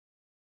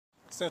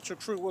Central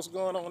Crew, what's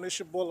going on? It's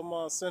your boy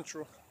Lamon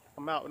Central.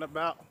 I'm out and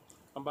about.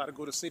 I'm about to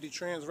go to Citi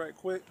Trends right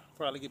quick.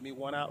 Probably get me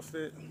one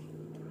outfit.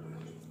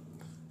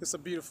 It's a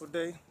beautiful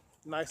day,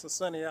 nice and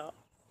sunny out.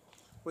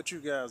 What you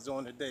guys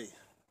doing today?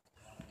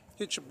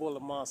 Hit your boy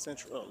Lamon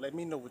Central up. Let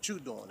me know what you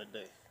doing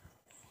today.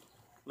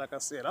 Like I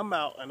said, I'm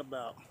out and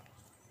about.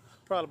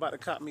 Probably about to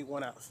cop me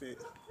one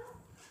outfit.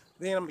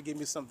 Then I'm gonna get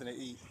me something to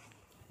eat.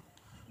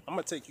 I'm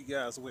gonna take you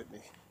guys with me.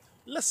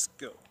 Let's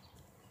go.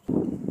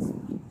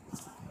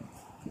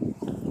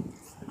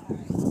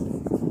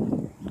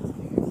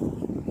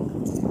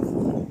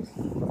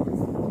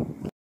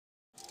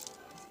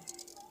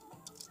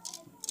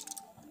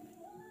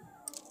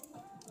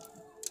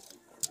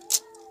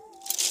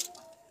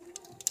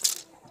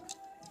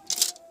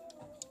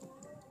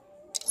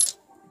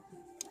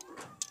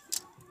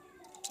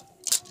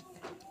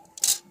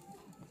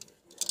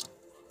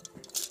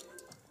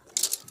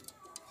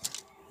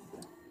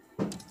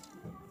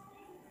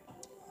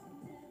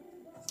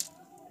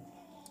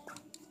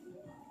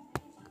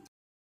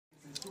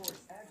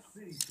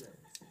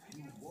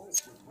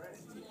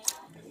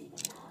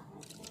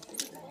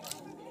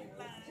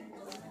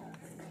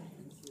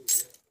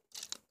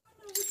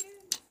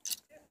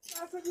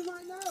 I said you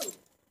might know.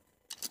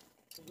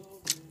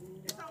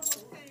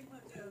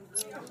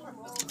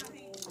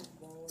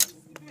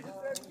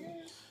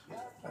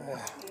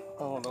 I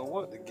don't know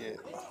what to get.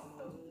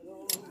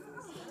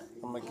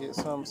 I'm gonna get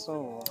some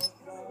soon.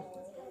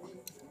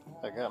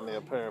 I got me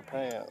a pair of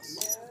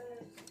pants.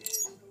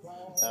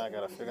 Now I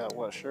gotta figure out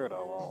what shirt I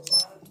want.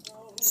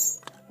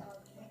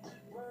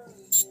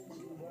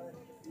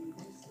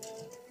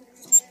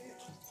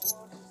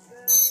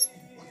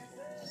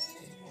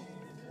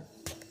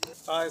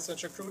 Alright,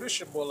 Central Crew, this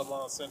your boy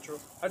Lamon Central.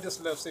 I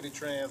just left Citi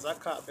Trends. I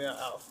caught me an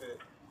outfit.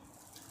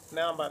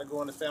 Now I'm about to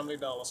go into Family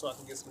Dollar so I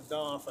can get some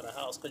Dawn for the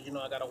house, because you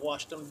know I gotta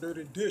wash them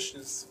dirty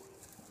dishes.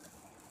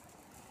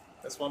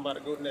 That's why I'm about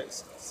to go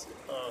next.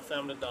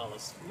 Family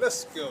Dollars.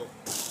 Let's go.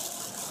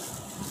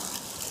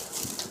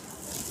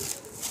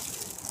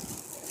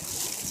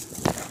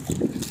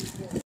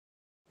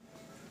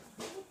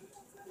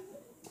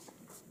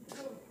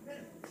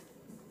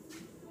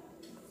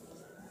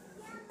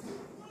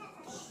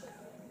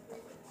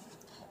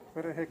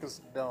 Where the heck is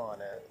Dawn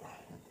at?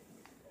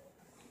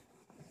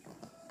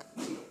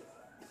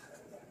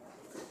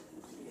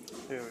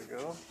 Here we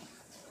go.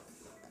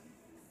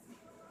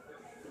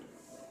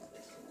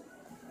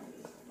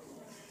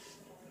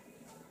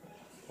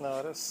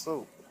 No, that's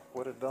soap.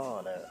 Where the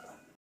Dawn at?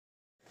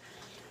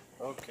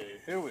 Okay,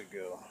 here we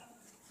go.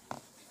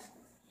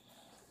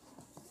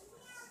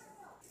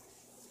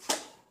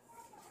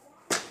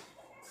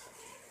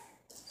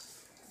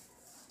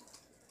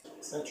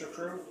 Central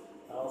Crew,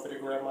 I offered to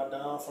grab my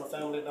Dawn from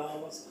Family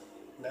Dollars.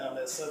 Now I'm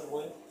at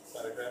Subway.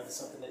 About to grab me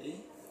something to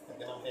eat. And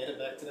then I'm headed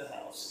back to the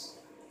house.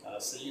 I'll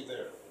see you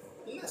there.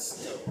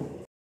 Let's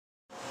go.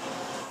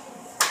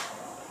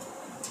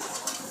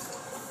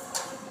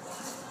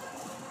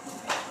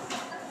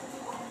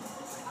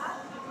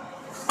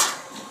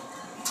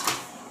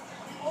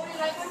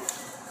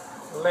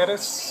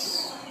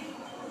 Lettuce,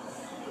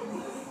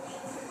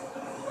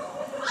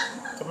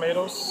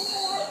 tomatoes,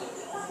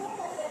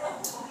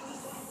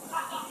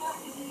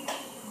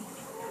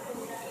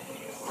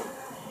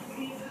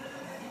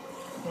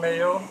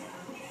 mayo,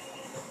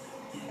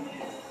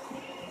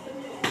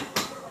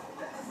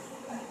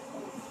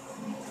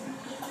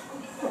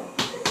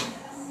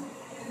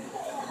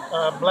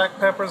 black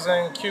peppers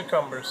and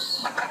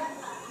cucumbers.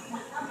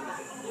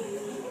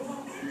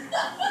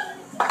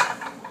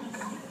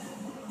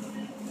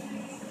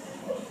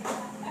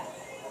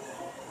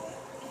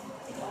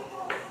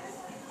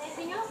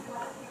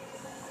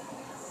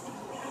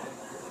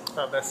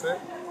 Oh, that's it.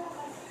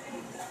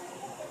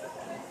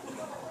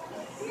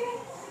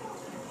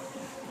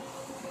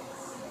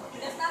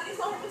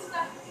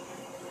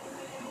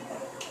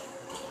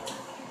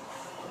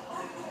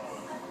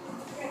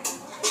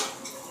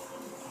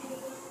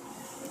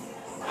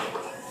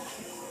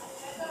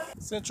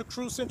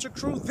 Central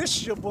Crew,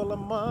 this your boy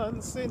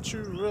Lamon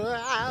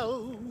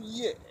Central,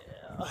 yeah.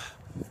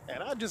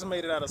 And I just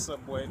made it out of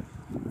Subway.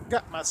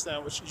 Got my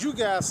sandwich. You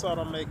guys saw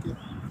them make it.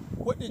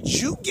 What did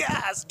you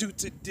guys do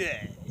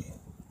today?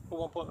 I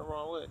won't point the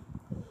wrong way.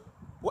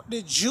 What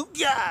did you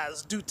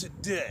guys do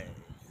today?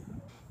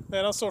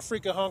 Man, I'm so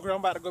freaking hungry. I'm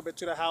about to go back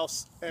to the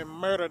house and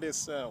murder this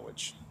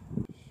sandwich.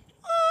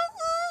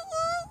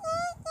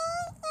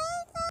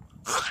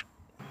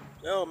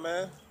 Yo,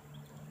 man,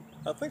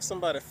 I think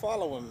somebody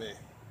following me.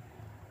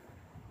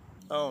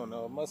 I don't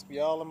know. It must be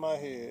all in my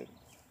head.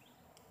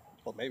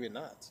 Or maybe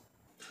not.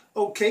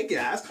 Okay,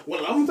 guys.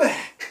 Well, I'm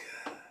back.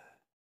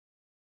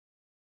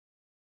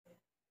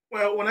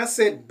 Well, when I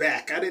said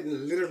back, I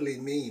didn't literally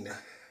mean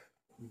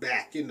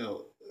back, you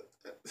know.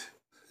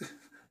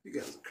 You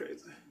guys are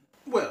crazy.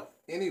 Well,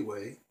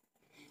 anyway,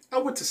 I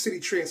went to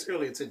Citi Trends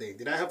earlier today.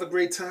 Did I have a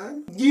great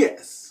time?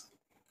 Yes.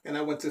 And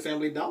I went to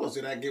Family Dollars.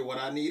 Did I get what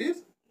I needed?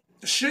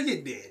 Sure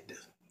you did.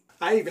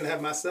 I even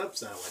have my sub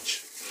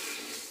sandwich.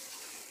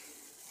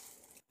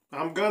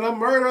 I'm gonna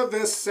murder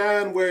this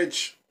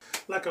sandwich.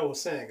 Like I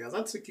was saying, guys,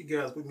 I took you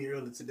guys with me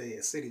earlier today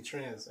at City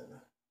Trans,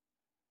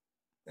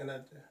 and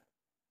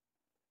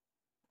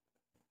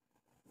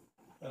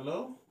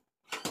hello?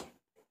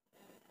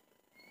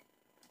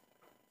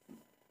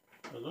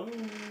 Hello?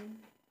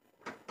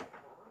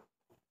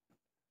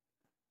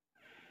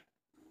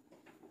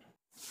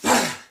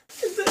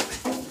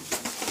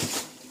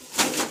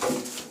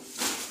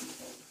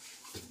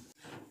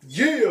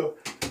 Yeah,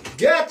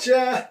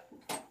 gotcha.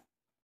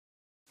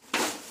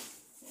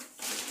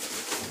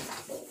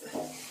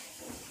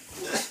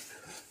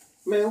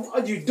 Man,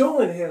 what are you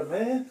doing here,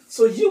 man?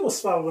 So you was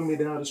following me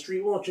down the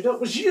street, weren't you? That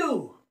was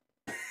you.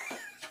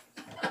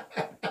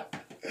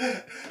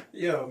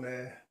 Yo,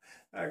 man,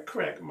 I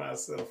cracked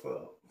myself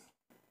up.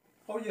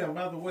 Oh yeah,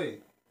 by the way,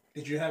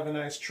 did you have a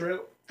nice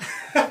trip?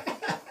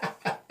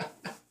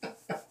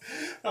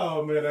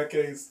 Oh man, I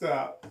can't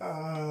stop.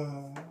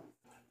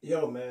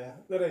 Yo, man,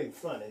 that ain't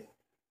funny.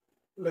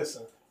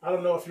 Listen, I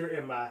don't know if you're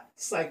in my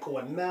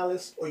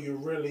psychoanalysis or you're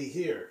really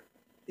here.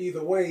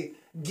 Either way,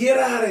 get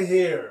out of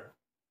here.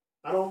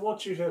 I don't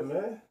want you here,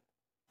 man.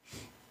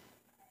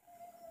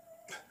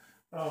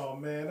 Oh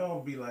man,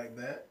 don't be like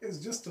that. It's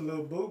just a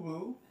little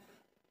boo-boo.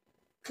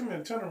 Come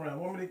here, turn around.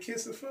 Want me to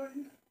kiss it for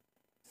you?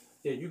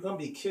 Yeah, you're gonna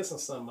be kissing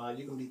somebody.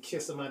 You're gonna be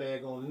kissing my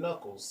daggone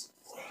knuckles.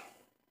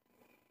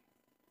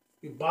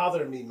 You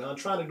bothering me, man. I'm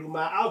trying to do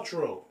my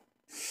outro.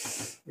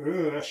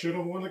 Ugh, I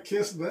shouldn't want to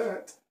kiss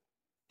that.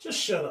 Just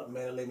shut up,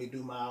 man, and let me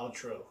do my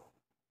outro.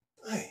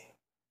 Hey,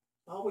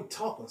 always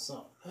talking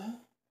something, huh?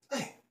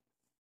 Hey.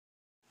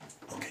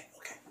 Okay,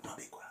 I'll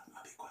be quiet.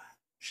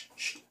 Shh,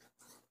 shh.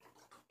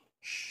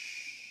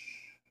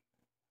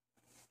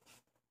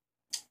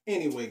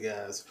 Anyway,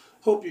 guys,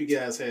 hope you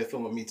guys had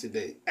fun with me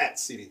today at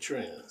City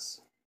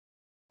Trends.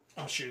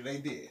 I'm sure they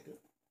did.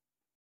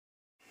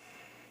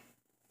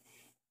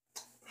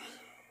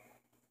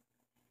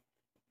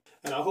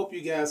 And I hope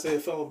you guys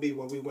had fun with me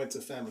when we went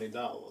to Family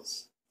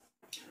Dollars.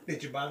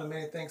 Did you buy them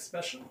anything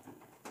special?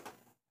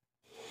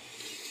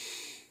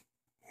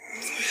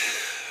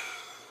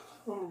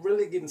 I'm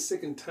really getting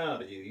sick and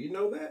tired of you. You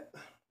know that?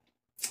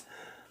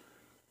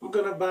 I'm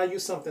gonna buy you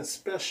something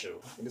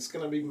special, and it's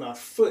gonna be my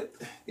foot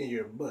in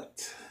your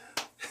butt.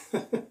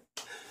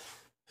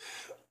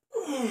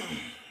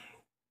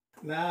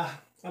 Nah,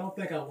 I don't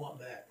think I want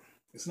that.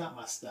 It's not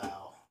my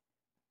style.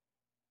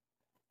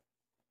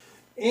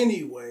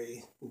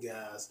 Anyway,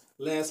 guys,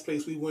 last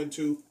place we went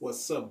to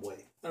was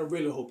Subway. I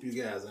really hope you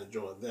guys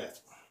enjoyed that.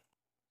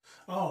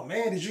 Oh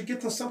man, did you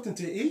get them something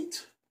to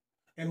eat?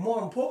 And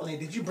more importantly,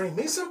 did you bring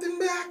me something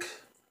back?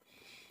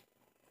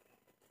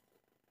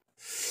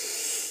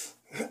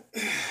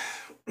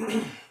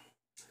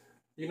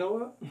 You know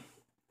what?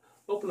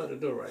 Open up the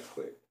door right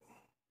quick.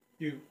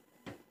 You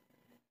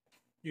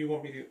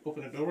want me to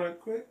open the door right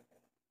quick?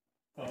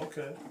 Oh,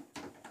 okay.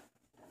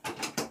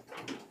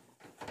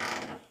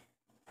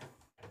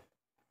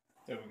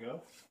 There we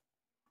go.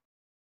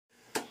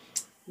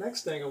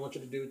 Next thing I want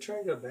you to do,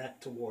 turn your back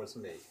towards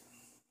me.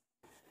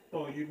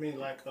 Oh, you mean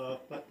like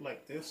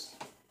this?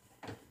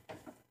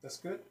 That's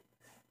good?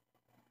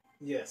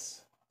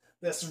 Yes.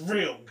 That's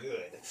real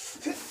good.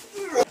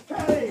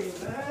 Hey,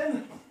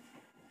 man.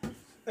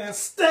 And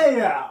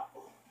stay out.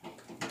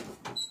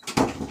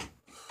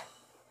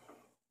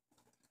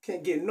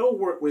 Can't get no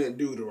work with that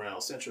dude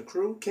around, Central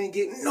Crew. Can't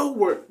get no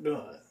work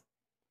done.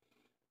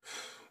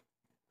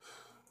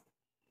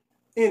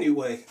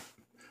 Anyway,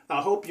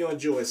 I hope you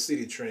enjoyed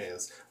City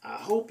Trends. I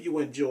hope you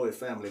enjoyed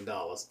Family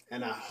Dollars.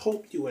 And I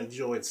hope you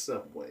enjoyed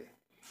Subway.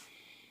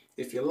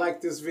 If you like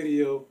this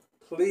video,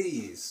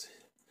 please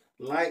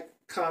like,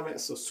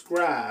 comment,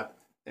 subscribe,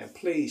 and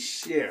please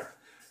share.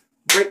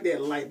 Break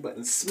that like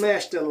button,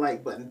 smash that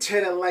like button,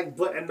 tear that like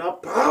button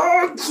up.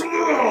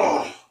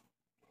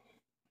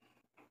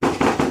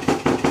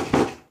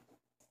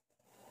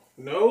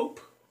 Nope.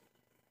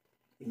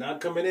 You're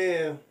not coming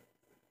in.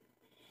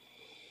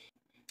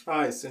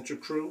 Alright, Central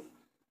Crew.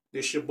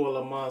 This your boy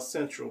Lamon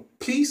Central.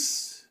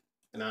 Peace.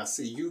 And I'll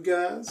see you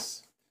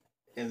guys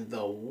in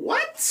the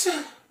what?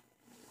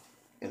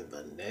 In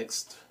the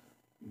next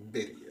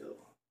video.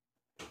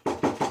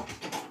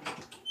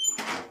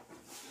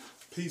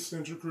 Peace,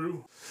 Central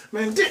Crew.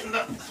 Man, didn't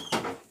I?